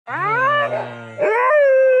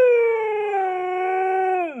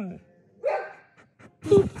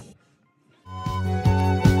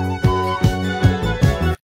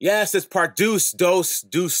Yes, it's part deuce,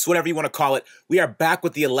 whatever you want to call it. We are back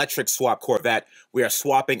with the electric swap Corvette. We are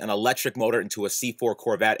swapping an electric motor into a C4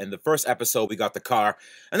 Corvette. In the first episode, we got the car,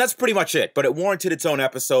 and that's pretty much it. But it warranted its own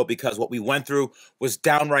episode because what we went through was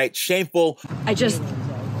downright shameful. I just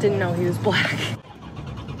didn't know he was black.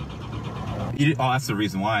 Oh, that's the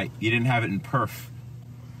reason why. You didn't have it in perf.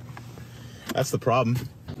 That's the problem.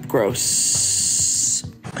 Gross.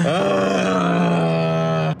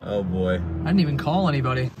 Oh boy. I didn't even call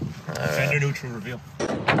anybody. Fender neutral reveal.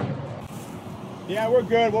 Yeah, we're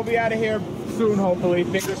good. We'll be out of here soon, hopefully.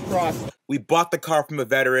 Fingers crossed. We bought the car from a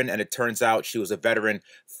veteran, and it turns out she was a veteran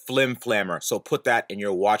flim-flammer. So put that in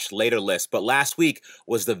your watch later list. But last week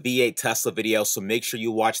was the V8 Tesla video, so make sure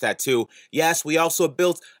you watch that too. Yes, we also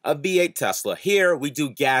built a V8 Tesla. Here, we do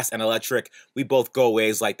gas and electric. We both go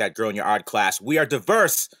ways like that girl in your art class. We are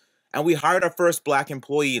diverse. And we hired our first black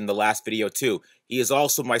employee in the last video too. He is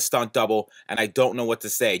also my stunt double, and I don't know what to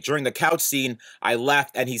say. During the couch scene, I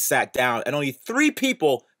left and he sat down, and only 3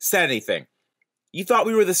 people said anything. You thought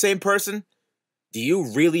we were the same person? Do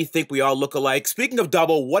you really think we all look alike? Speaking of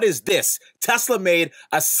double, what is this? Tesla made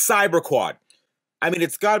a cyber quad. I mean,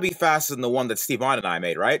 it's gotta be faster than the one that Stevon and I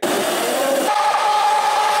made, right?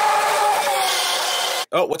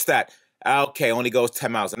 Oh, what's that? Okay, only goes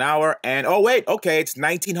 10 miles an hour, and oh wait, okay, it's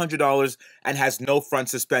 $1,900 and has no front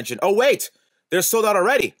suspension. Oh wait, they're sold out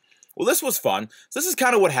already. Well, this was fun. So this is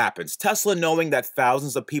kind of what happens. Tesla, knowing that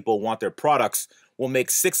thousands of people want their products, will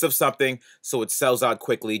make 6 of something, so it sells out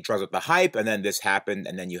quickly, draws up the hype, and then this happened,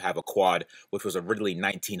 and then you have a quad, which was originally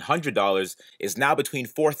 $1,900, is now between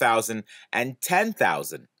 $4,000 and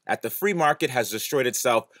 $10,000. At the free market has destroyed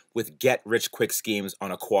itself with get-rich-quick schemes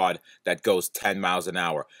on a quad that goes 10 miles an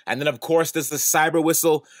hour. And then, of course, there's the cyber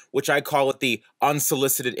whistle, which I call it the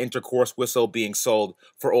unsolicited intercourse whistle, being sold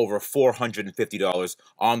for over $450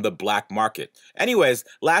 on the black market. Anyways,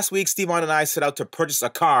 last week, Stevon and I set out to purchase a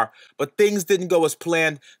car, but things didn't go as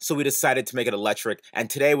planned, so we decided to make it electric. And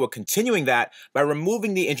today, we're continuing that by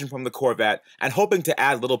removing the engine from the Corvette and hoping to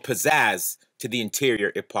add a little pizzazz to the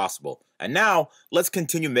interior if possible. And now, let's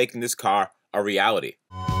continue making this car a reality.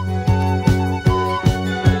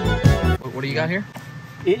 What do you got here?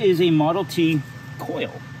 It is a Model T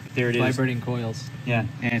coil. There it is. Vibrating coils. Yeah,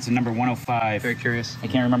 and it's a number 105. Very curious. I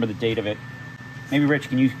can't remember the date of it. Maybe Rich,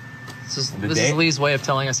 can you? This is Lee's way of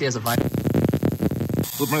telling us he has a vibe.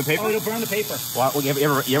 Will it burn the paper? Oh, it'll burn the paper. Well, you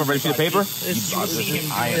ever read a sheet of paper?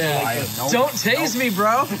 Don't tase me,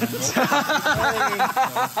 bro.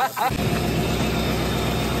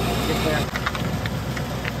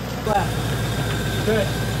 Good.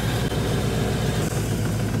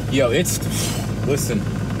 Yo, listen.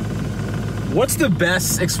 What's the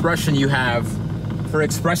best expression you have for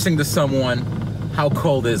expressing to someone how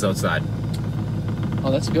cold it is outside?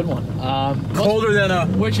 Oh, that's a good one. Colder than a...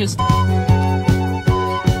 Which is...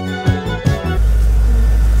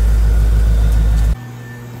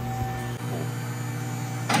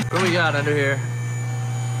 What do we got under here?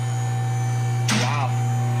 Wow.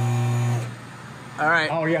 All right.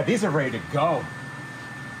 Oh, yeah, these are ready to go.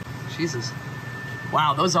 Jesus.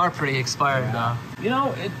 Wow, those are pretty expired now. You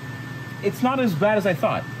know, it's not as bad as I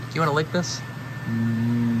thought. Do you want to lick this?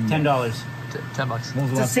 $10. $10. It's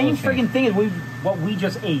the same friggin' thing as what we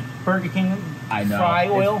just ate. Burger King fry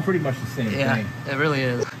oil. It's pretty much the same Yeah, it really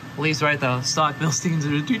is. Lee's right though. Stock Bilsteins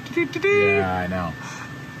are... Yeah, I know.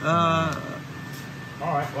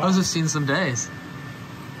 All right, well. I was just seen some days.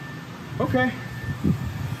 Okay.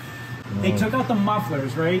 They took out the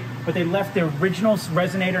mufflers, right? But they left the original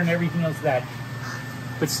resonator and everything else that.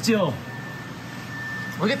 But still.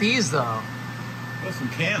 Look at these though. Those some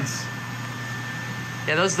cans.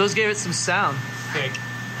 Yeah, those gave it some sound. Big.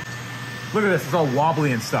 Look at this. It's all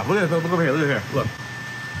wobbly and stuff. Look at this. Look over here. Look at here. Look.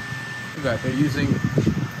 Look at that. They're using.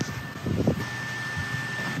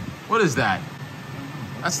 What is that?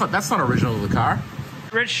 That's not original to the car.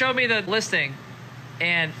 Rich showed me the listing,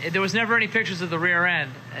 and there was never any pictures of the rear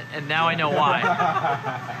end, and now I know why.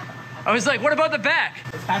 I was like, what about the back?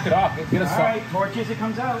 Let's hack it off. Get a saw. All right, torch as it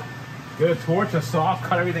comes out. Get a torch, a saw,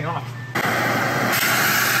 cut everything off.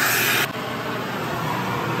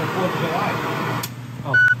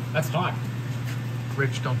 Oh, that's hot.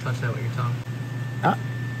 Rich, don't touch that with your tongue. I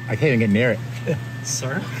can't even get near it.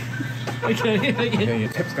 Sir? Okay. Your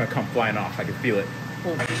tip's gonna come flying off. I can feel it. Are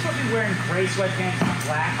you supposed to be wearing gray sweatpants, not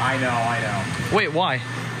black? I know. Wait, why?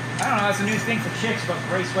 I don't know. That's a new thing for chicks, but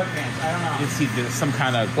gray sweatpants. I don't know. You see, there's some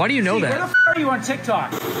kind of... Why do you know Where the that? f are you on TikTok?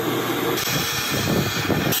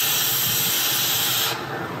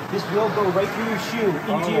 This will go right through your shoe,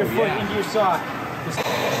 into your foot, into your sock.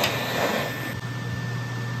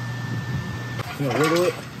 You know, wiggle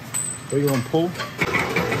it. Wiggle and pull.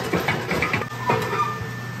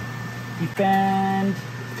 Defend.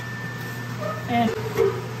 And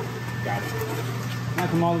got it. Now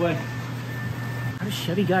come all the way. How do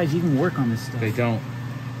Chevy guys even work on this stuff? They don't.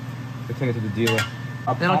 They take it to the dealer.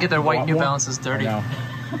 They don't get their white New Balances dirty. No.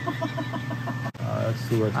 Let's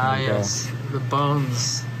see where it's Ah, going to yes. The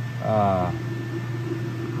bones.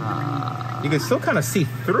 You can still kind of see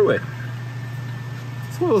through it.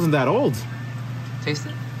 This wheel isn't that old. Taste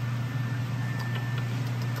it.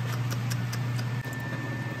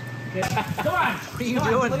 Okay. Come on. What are you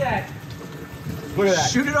doing? Look at that. Look at that.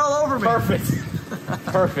 Shoot it all over me. Perfect.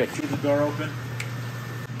 Perfect. Keep the door open.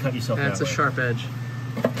 Cut yourself That's a sharp edge.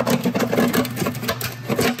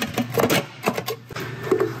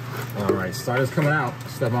 All right, starter's coming out.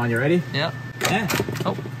 Step on, you ready? Yep. Yeah.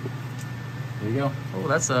 Oh. There you go. Oh,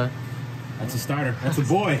 that's a starter. That's a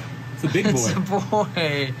boy. It's a big boy. It's a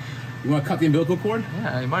boy. You want to cut the umbilical cord?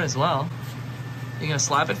 Yeah, you might as well. You gonna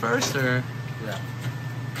slap it first, or? Yeah.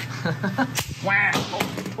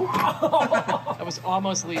 That was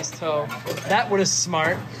almost Lee's toe. That would have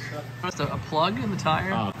smart. Just a plug in the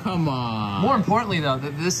tire. Oh, come on. More importantly, though,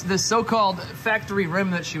 this so-called factory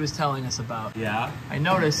rim that she was telling us about. Yeah. I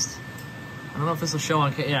noticed. I don't know if this will show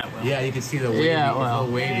on. Yeah, it will. Yeah, you can see the wavy. Yeah, well. It's a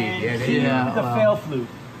little wavy. Yeah, there you Yeah. go. The fail flute.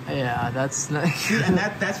 Yeah, that's not. And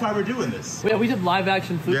that's why we're doing this. Yeah, we did live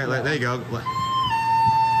action food. Yeah, there you go.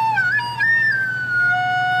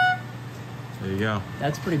 There you go.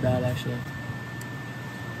 That's pretty bad, actually.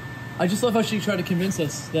 I just love how she tried to convince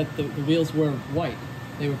us that the wheels were white.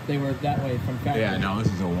 They were that way from factory. Yeah, no,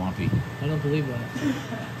 this is a wompy. I don't believe that.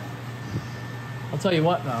 I'll tell you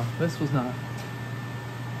what, though. This was not.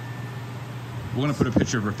 We're gonna put a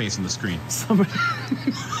picture of her face on the screen.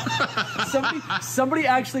 Somebody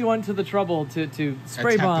actually went to the trouble to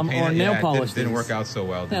spray bomb or nail polish. It didn't work out so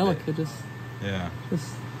well. Yeah, look, it just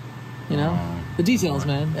you know, the details,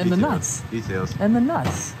 man, and the nuts. Details. And the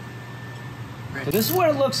nuts. So this is what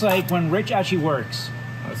it looks like when Rich actually works.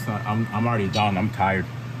 That's not. I'm already done. I'm tired.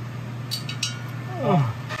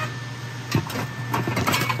 Oh.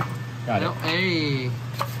 Got it. Hey.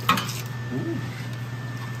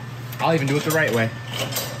 I'll even do it the right way.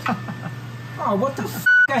 Oh, what the f***?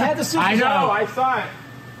 I had the super I know. out. I saw it.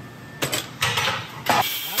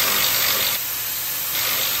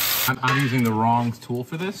 I'm using the wrong tool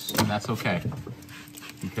for this, and that's okay.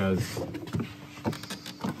 Because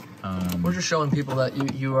We're just showing people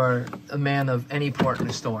that you are a man of any port in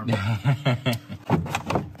a storm.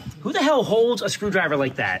 Who the hell holds a screwdriver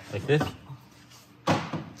like that? like this.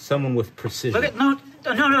 Someone with precision. Look at no,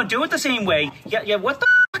 do it the same way. Yeah. What the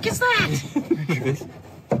fuck is that?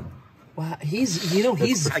 Wow,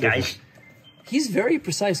 he's Hi guys. he's very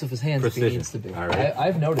precise with his hands if he Precision. needs to be. All right.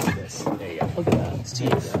 I've noticed this. There you go. Look at that.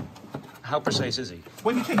 Jeez. How precise is he?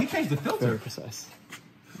 Well, you changed the filter. Very precise.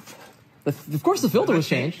 Of course, the filter was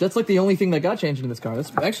changed. That's like the only thing that got changed in this car.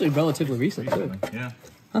 That's actually relatively recent, too. Yeah.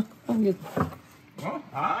 Oh, yeah.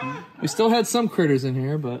 We still had some critters in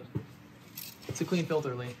here, but it's a clean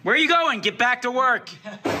filter, Lee. Where are you going? Get back to work.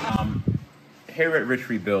 Here at Rich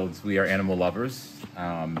Rebuilds, we are animal lovers.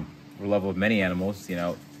 We're lovers of many animals. You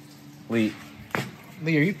know, Lee, are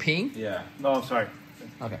you peeing? Yeah. No, I'm sorry.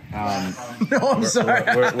 Okay. No, I'm sorry.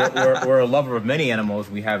 We're a lover of many animals.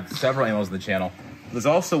 We have several animals on the channel. There's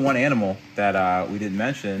also one animal that we didn't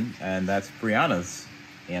mention, and that's Brianna's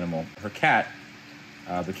animal. Her cat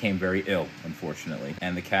became very ill, unfortunately,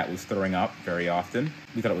 and the cat was throwing up very often.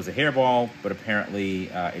 We thought it was a hairball, but apparently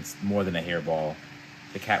it's more than a hairball.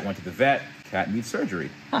 The cat went to the vet. Cat needs surgery.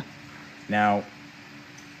 Huh. Now,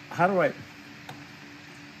 how do I...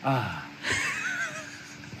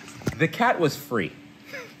 The cat was free,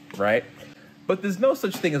 right? But there's no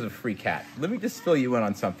such thing as a free cat. Let me just fill you in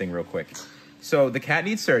on something real quick. So the cat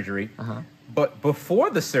needs surgery, but before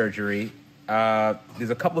the surgery, there's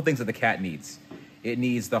a couple of things that the cat needs. It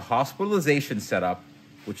needs the hospitalization setup,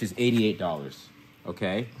 which is $88,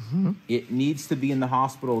 okay? It needs to be in the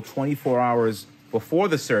hospital 24 hours before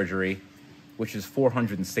the surgery, which is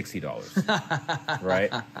 $460,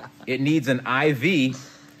 right? It needs an IV,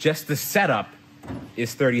 just the setup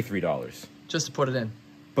is $33. Just to put it in.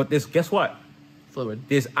 But there's, guess what? Fluid.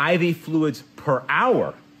 There's IV fluids per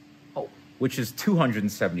hour, Oh. which is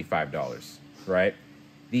 $275, right?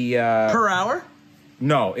 The Per hour?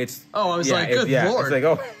 no, it's Oh, I was like, good Lord. It's like,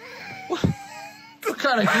 oh, What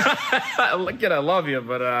kind of... look at I love you,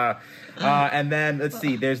 but and then let's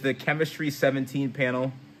see, there's the chemistry 17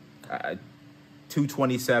 panel,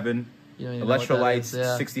 227, You don't even know what that electrolytes, is,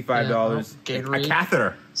 yeah. $65, Yeah. Oh, a Gatorade.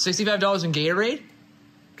 catheter, $65 in Gatorade?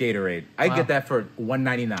 Gatorade. I'd Wow. get that for I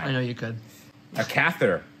 $199. know you could. A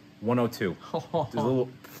catheter, $102. There's a little,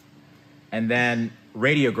 and then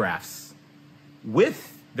radiographs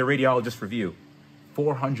with the radiologist review,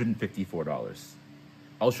 $454.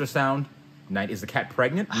 Ultrasound, is the cat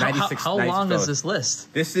pregnant? How long is this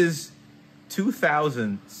list? This is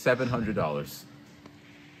 $2,700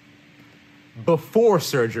 before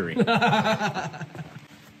surgery. See,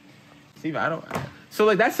 I don't. So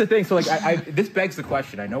like that's the thing. So like this begs the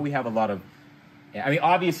question. I know we have a lot of. I mean,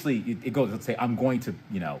 obviously it goes. Let's say I'm going to,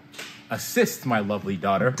 assist my lovely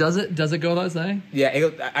daughter. Does it go that saying? Yeah,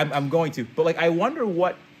 I'm going to. But like, I wonder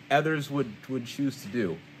what others would choose to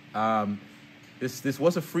do. This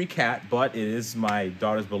was a free cat, but it is my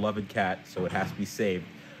daughter's beloved cat, so it has to be saved.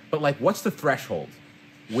 But like, what's the threshold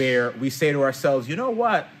where we say to ourselves, you know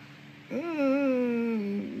what?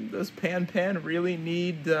 Does Pan really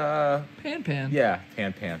need Pan? Yeah,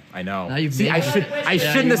 Pan. I know. Now you've See, I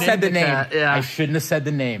shouldn't have said the name. cat, yeah. I shouldn't have said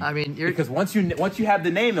the name. I mean, because once you have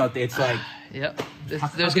the name out there, it's like yep. How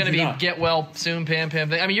There's could going to you be not? get well soon, Pan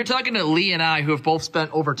thing. I mean, you're talking to Lee and I, who have both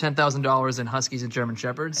spent over $10,000 in Huskies and German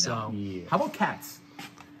Shepherds. So, How about cats?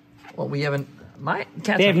 well, we haven't. My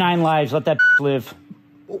cats. They have 9 lives. Let that live.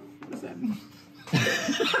 What does that mean?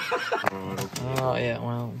 Oh yeah,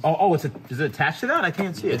 well. Oh, is it attached to that? I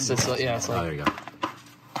can't see it. It's yeah, it's like. there you go.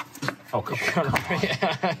 Oh, come on.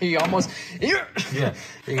 Yeah, he almost. Yeah.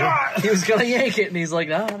 He was gonna yank it, and he's like,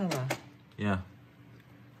 no. Yeah.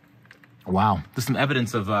 Wow. There's some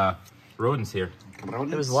evidence of rodents here.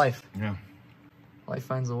 It was life. Yeah, Life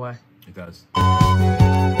finds a way. it does.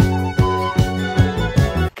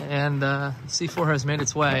 And C4 has made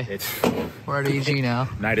its way. We're at EG now.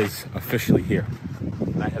 Night is officially here.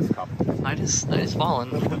 Night has come. Night is fallen.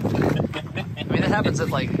 I mean, it happens at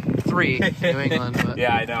like 3 in New England. But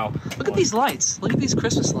Yeah, I know. look at these lights. Look at these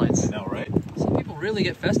Christmas lights. I know, right? Some people really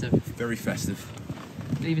get festive. Very festive.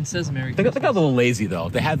 It even says Merry Look Christmas. how a little lazy though.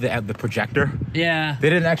 They had the projector. Yeah. They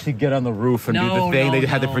didn't actually get on the roof and do No, the thing. no, They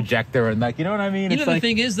had the no. projector and you know what I mean? You It's know, like, the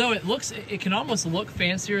thing is, though, it can almost look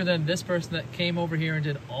fancier than this person that came over here and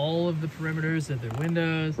did all of the perimeters of their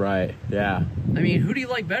windows. right? Yeah. I mean, who do you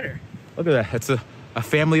like better? Look at that. It's a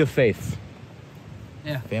family of faith.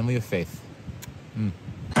 Yeah. Family of faith.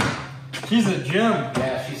 She's a gem.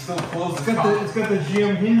 Yeah, she's still closed. It's got the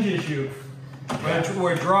GM hinge issue.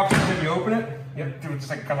 Where it drops until you open it, it just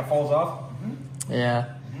like kind of falls off.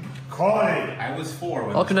 Yeah. Quality. I was 4.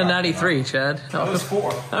 When Welcome to this car came 93, Chad. out. I was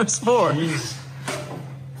 4. I was 4. Jeez.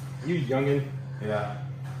 You youngin'. Yeah.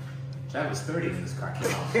 Chad was 30 when this car came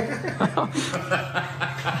out.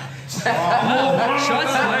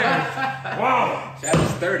 Shots fired. Wow. Chad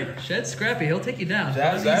was 30. Shed's scrappy. He'll take you down.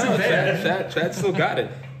 Chad still got it.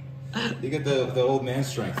 You get the old man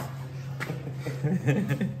strength.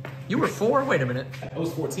 You were 4? Wait a minute. I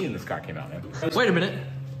was 14 when this car came out, man. Wait a minute.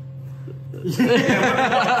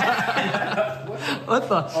 What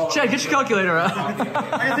the? Chad, get your calculator out. I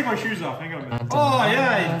gotta take my shoes off. Hang on a minute. Oh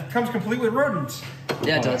yeah, it comes complete with rodents.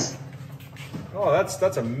 Yeah, it does. Oh,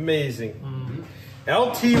 that's amazing.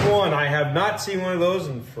 LT1. I have not seen one of those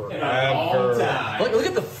in forever. Look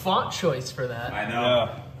at the font choice for that. I know.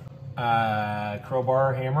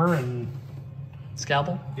 Crowbar, hammer, and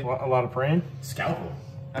Scalpel? a lot of praying. Scalpel.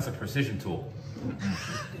 That's a precision tool.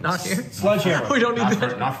 Not here. Sledgehammer. We don't need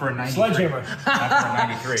that. Not for a 93. Sledgehammer. Not for a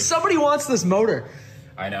 93. Somebody wants this motor.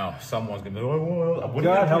 I know. Someone's going to be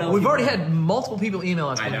God help We've already had multiple people email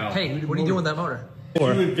us. I know. Hey, what are you doing with that motor?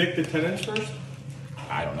 Should we evict the tenants first?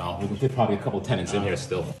 I don't know. There's probably a couple tenants in here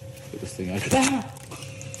still. Get this thing out.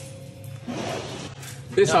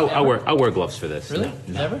 This, I'll wear gloves for this. Really?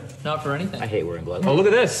 No. Never? Not for anything. I hate wearing gloves. Oh, look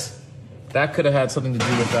at this. That could have had something to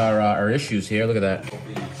do with our issues here. Look at that. I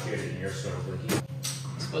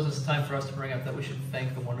suppose it's time for us to bring up that we should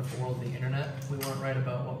thank the wonderful world of the internet. We weren't right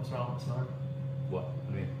about what was wrong with this motor. What?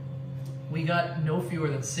 I mean, We got no fewer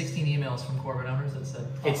than 16 emails from Corvette owners that said,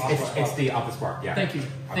 it's the Off the Spark. Yeah. thank you,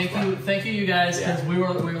 Off the thank you guys, because Yeah. we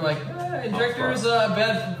were like, injectors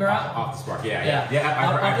bad for ground. Off the Spark. Yeah. Yeah, Yeah. I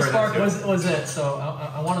Off the heard Spark that too. was it. So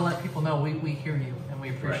I want to let people know we hear you and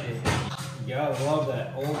we appreciate it. Yeah, I love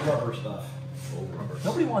that old rubber stuff. Old rubbers.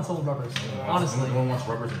 Nobody wants old rubbers, honestly. No one wants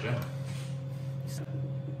rubbers in general.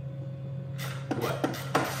 What?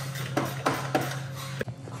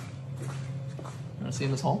 Want to see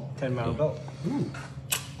in this hole? 10-mile belt.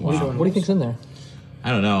 What do you think's in there? I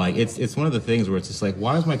don't know. Like it's one of the things where it's just like,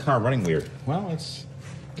 why is my car running weird? Well,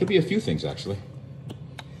 could be a few things actually.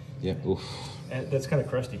 Yeah. Oof. That's kind of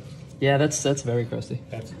crusty. Yeah, that's very crusty.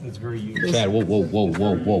 That's very unique. Chad,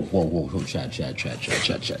 whoa, Chad.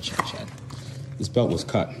 This belt was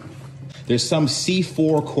cut. There's some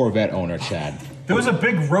C4 Corvette owner, Chad, There was a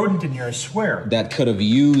big rodent in here, I swear. that could have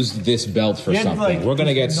used this belt for He had, something. like, We're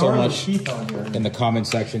gonna get so gnarly much teeth on here. in the comment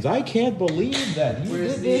sections. I can't believe that you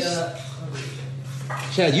did this.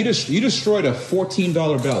 Chad, you destroyed a $14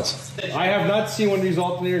 belt. I have not seen one of these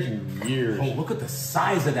alternators in years. Oh, look at the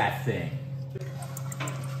size of that thing.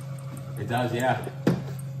 It does, yeah.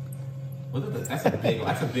 Look at that's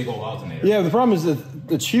a big old alternator. Yeah, the problem is that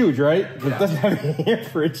it's huge, right? But it doesn't have an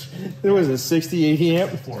amperage. There was a 60, 80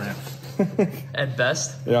 amp. 4 amps. At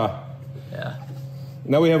best. Yeah. Yeah.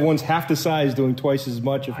 Now we have ones half the size doing twice as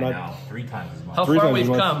much, if not. Now, 3 times as much. How Three far times we've as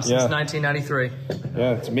much. come since Yeah. 1993.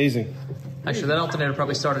 Yeah, it's amazing. Actually, that alternator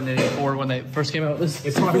probably started in '84 when they first came out with this.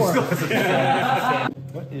 It's probably still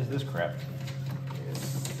What is this crap?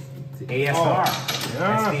 the ASR.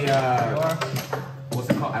 That's the what's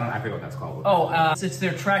it called? I forget what that's called. Oh, it's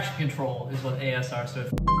their traction control is what ASR stood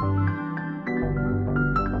for.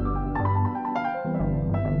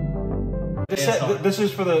 This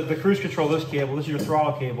is for the cruise control, this cable. This is your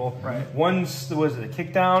throttle cable. Right. One's, was it a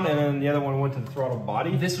kickdown, and then the other one went to the throttle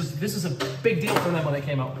body. This was a big deal for them when they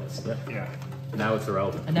came out with this. Yeah. Now it's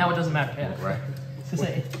irrelevant. And now it doesn't matter. Yeah. Right. To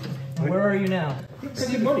say, where are you now?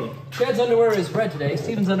 Steve money. Chad's underwear is red today.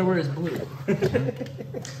 Steven's underwear is blue.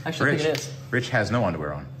 Actually, I think it is. Rich has no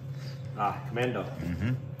underwear on. Ah, commando.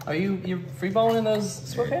 Are you're freeballing in those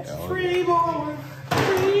sweatpants? Free ball.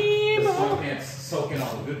 Sweatpants soak in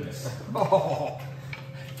all the goodness. Oh.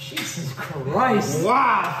 Jesus Christ!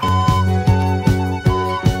 Wow.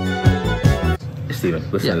 Steven,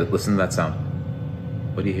 listen to that sound.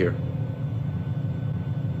 What do you hear?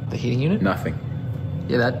 The heating unit? Nothing.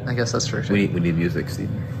 Yeah, I guess that's true. We need music,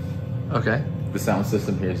 Steven. Okay. The sound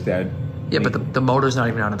system here is dead. Yeah, but the motor's not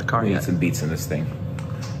even out of the car We need yet. some beats in this thing.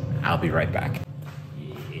 I'll be right back.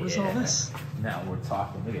 What is all this? Now we're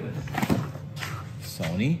talking. Look at this.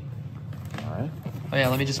 Sony. All right. Oh yeah,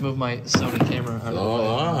 let me just move my Sony camera. Out of the way.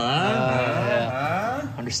 Yeah.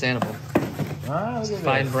 Understandable.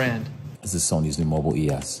 Fine brand. This is Sony's new mobile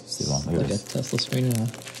ES. Steven, look at Like a this. Tesla screen and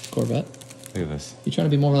a Corvette. Look at this. You trying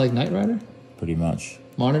to be more like Knight Rider? Pretty much.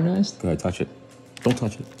 Modernized? Go ahead, touch it. Don't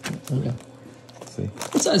touch it. Okay. See?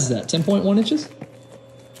 What size is that? 10.1 inches?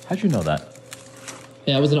 How'd you know that?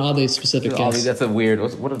 Yeah, it was an oddly specific guess. That's a weird.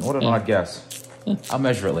 What an Yeah. odd guess. I'll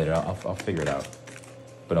measure it later. I'll figure it out.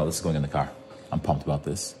 But no, this is going in the car. I'm pumped about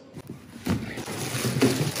this.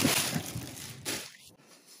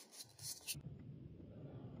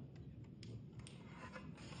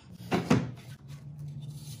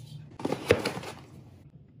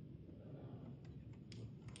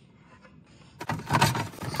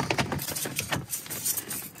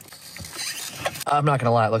 I'm not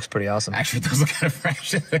gonna lie, it looks pretty awesome. Actually, it does look kind of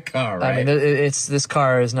fresh in the car, right? I mean, this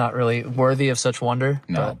car is not really worthy of such wonder.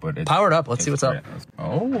 No, but it's powered up. Let's see what's up,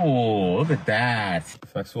 Oh, look at that.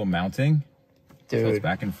 Flexible mounting. So it's dude.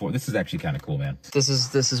 back and forth. This is actually kind of cool, man. This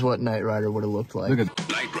is what Knight Rider would have looked like. Look at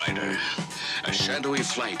Knight Rider, a shadowy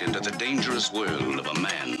flight into the dangerous world of a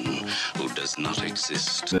man who does not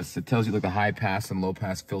exist. this. It tells you like the high pass and low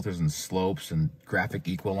pass filters and slopes and graphic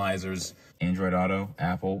equalizers. Android Auto,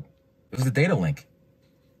 Apple. This is a data link.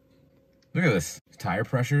 Look at this. Tire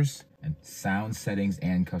pressures and sound settings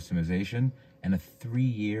and customization and a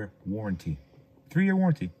 3-year warranty. 3-year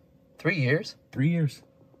warranty. 3 years? 3 years.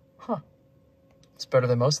 It's better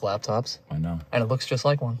than most laptops, I know. and it looks just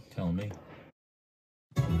like one. Telling me.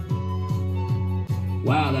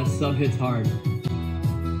 Wow, that sub hits hard.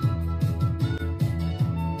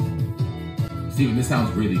 Steven, this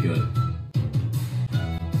sounds really good.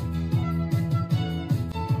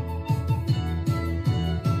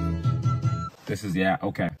 This is, yeah,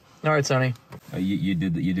 okay. All right, Sony. You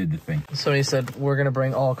did the thing. Sony said we're gonna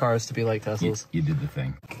bring all cars to be like Teslas. You did the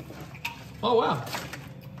thing. Oh wow!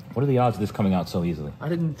 What are the odds of this coming out so easily? I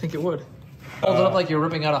didn't think it would. Hold it up like you're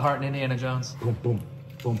ripping out a heart in Indiana Jones. Boom, boom,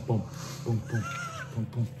 boom, boom, boom, boom, boom,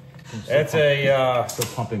 boom. It's a, Still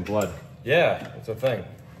pumping blood. yeah, it's a thing.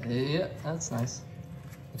 Yeah, that's nice.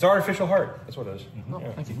 It's artificial heart. That's what it is. Oh,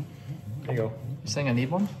 thank you. There you go. You're saying I need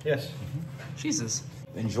one? Yes. Jesus.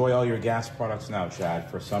 Enjoy all your gas products now, Chad,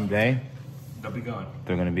 for someday They'll be gone.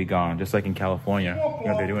 they're going to be gone, just like in California. You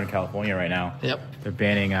know what they're doing in California right now? Yep. They're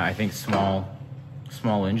banning, I think, small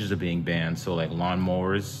engines are being banned. So, like,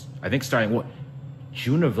 lawnmowers, I think starting,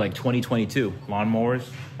 June of, like, 2022. Lawnmowers,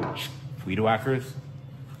 weed whackers,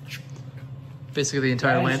 Basically the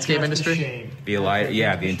entire landscape industry. the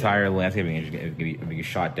entire landscaping industry is going to be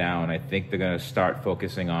shot down. I think they're going to start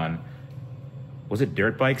focusing on, was it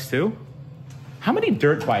dirt bikes, too? How many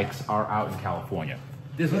dirt bikes are out in California?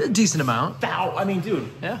 There's A decent amount. I mean, dude,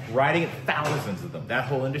 Yeah. riding it, thousands of them. That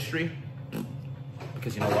whole industry.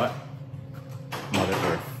 Because you know what? Mother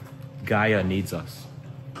Earth, Gaia needs us.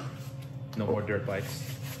 No more dirt bikes.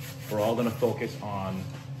 We're all gonna focus on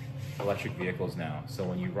electric vehicles now. So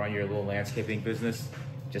when you run your little landscaping business,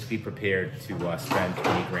 just be prepared to spend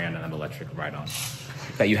 20 grand on an electric ride-on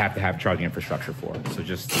that you have to have charging infrastructure for. So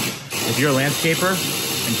just, if you're a landscaper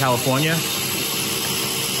in California, I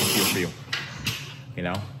feel for you. You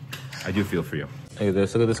know, I do feel for you. Look at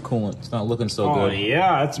this. Look at this coolant. It's not looking so good. Oh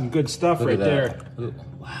yeah, that's some good stuff right there.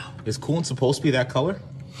 Wow. Is coolant supposed to be that color?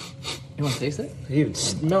 You want to taste it? It even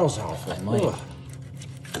smells awful. Ugh.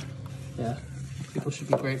 Yeah. People should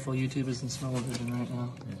be grateful YouTube isn't smell-o-vision right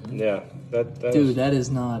now. Yeah, that Dude, that is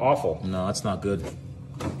not awful. No, that's not good.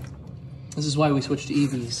 This is why we switched to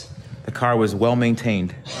EVs. The car was well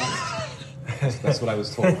maintained. That's what I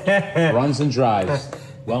was told. Runs and drives,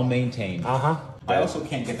 well maintained. Uh-huh. I also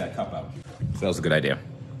can't get that cup out. So that was a good idea.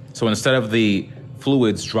 So instead of the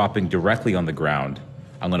fluids dropping directly on the ground,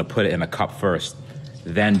 I'm gonna put it in a cup first,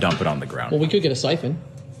 then dump it on the ground. Well, we could get a siphon.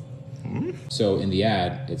 So in the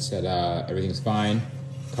ad, it said everything's fine,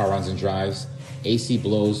 car runs and drives, AC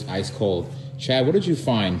blows ice cold. Chad, what did you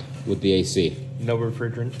find with the AC? No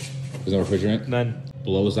refrigerant. There's no refrigerant? None.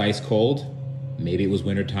 Blows ice cold. Maybe it was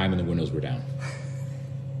winter time and the windows were down.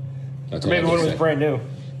 That's all Maybe I when can it was say. brand new.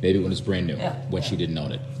 Maybe when it's brand new, Yeah. when she didn't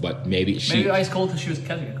own it. But maybe she... Maybe ice cold because she was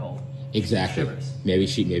catching it cold. Exactly. Shivers. Maybe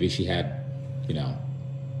she had, you know,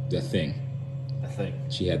 the thing. I think.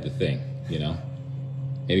 She had the thing, you know?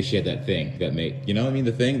 Maybe she had that thing that made, you know what I mean?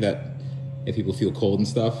 The thing that if people feel cold and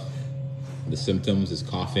stuff, the symptoms is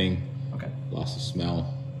coughing, Okay. loss of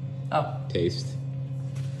smell, Oh. taste.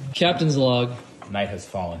 Captain's log. Night has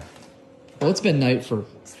fallen. Well, it's been night for...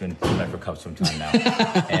 It's been night for some time now.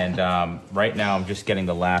 And right now I'm just getting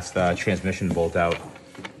the last transmission bolt out.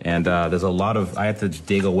 And there's a lot of, I have to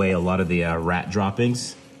dig away a lot of the rat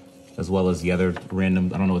droppings, as well as the other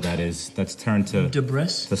random, I don't know what that is. That's turned to...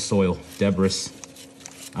 Debris? The soil, debris.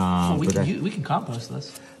 Well, we can compost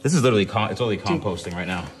this. This is literally, it's literally composting right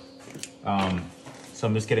now. So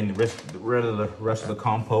I'm just getting rid of the rest of the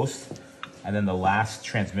compost. And then the last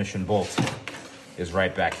transmission bolt is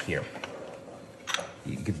right back here.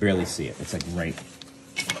 You can barely see it. It's like right,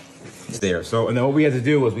 it's there. So, and then what we had to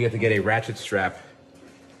do was we had to get a ratchet strap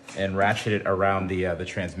and ratchet it around the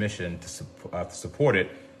transmission to support it.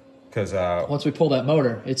 Because once we pull that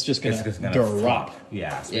motor, it's just gonna drop.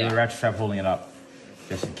 Yeah, so we have a ratchet strap holding it up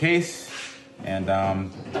just in case. And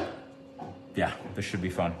yeah, this should be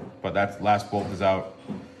fun. But that last bolt is out.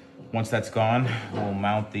 Once that's gone, we'll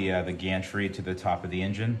mount the gantry to the top of the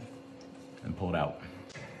engine and pull it out.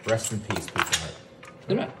 Rest in peace, people.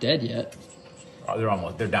 They're not dead yet. Oh,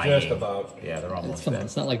 they're dying. Just about. Yeah, they're almost Come on, dead.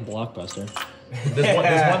 it's not like Blockbuster.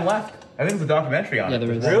 There's one left. I think there's a documentary on it. Yeah,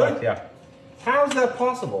 there is. There's one left, Really? Yeah. How is that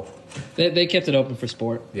possible? They kept it open for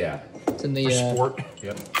sport. Yeah. It's in the For sport?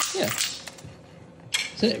 Yep. Yeah.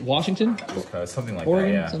 Is it Washington? Something like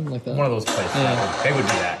Oregon? that, yeah. Something like that. One of those places. Yeah. They would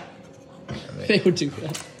do that. They would do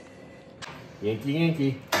that. Yankee,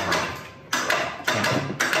 Yankee.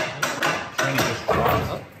 Tranny just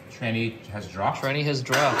dropped. Tranny has dropped. Tranny has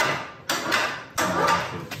dropped.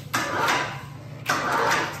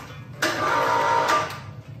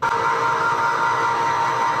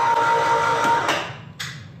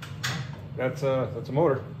 That's a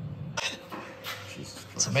motor.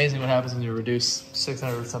 It's amazing what happens when you reduce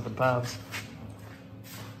 600 something pounds.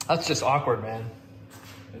 That's just awkward, man.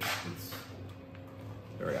 It's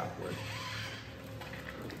very awkward.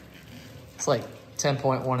 It's like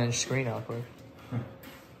 10.1 inch screen awkward.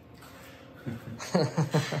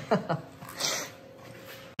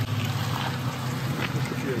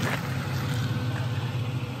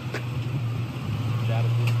 That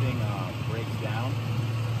if this thing breaks down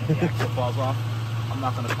and the axle falls off, I'm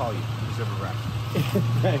not going to call you. You deserve a rest.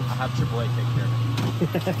 Thanks. I'll have AAA take care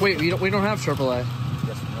of it. Wait, we don't have AAA.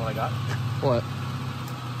 Yes, you know what I got? What?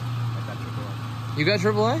 I got AAA. You got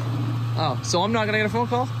AAA? Oh, so I'm not gonna get a phone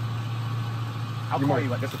call? I'll call you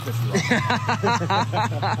just to piss you off.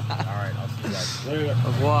 All right, I'll see you guys. There you go.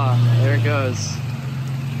 Au revoir. There it goes.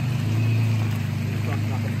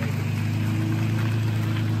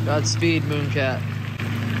 Godspeed, Mooncat.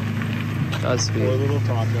 Godspeed. Poor little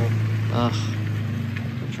taco. Ugh.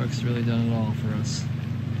 The truck's really done it all for us.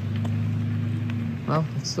 Well,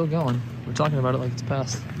 it's still going. We're talking about it like it's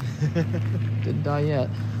past. Didn't die yet.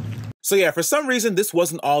 So yeah, for some reason, this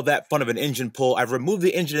wasn't all that fun of an engine pull. I've removed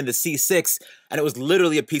the engine in the C6, and it was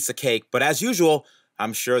literally a piece of cake. But as usual,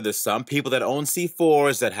 I'm sure there's some people that own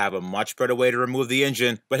C4s that have a much better way to remove the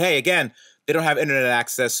engine. But hey, again, they don't have internet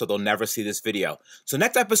access, so they'll never see this video. So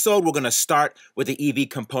next episode, we're going to start with the EV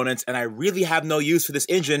components, and I really have no use for this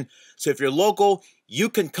engine. So if you're local, you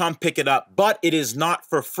can come pick it up, but it is not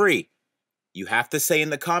for free. You have to say in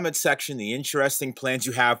the comment section the interesting plans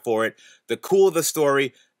you have for it, the cool of the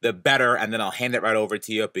story, the better, and then I'll hand it right over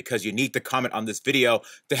to you because you need to comment on this video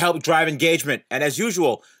to help drive engagement. And as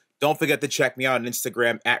usual, don't forget to check me out on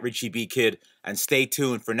Instagram at RichieBKid, and stay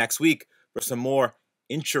tuned for next week for some more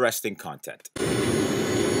interesting content.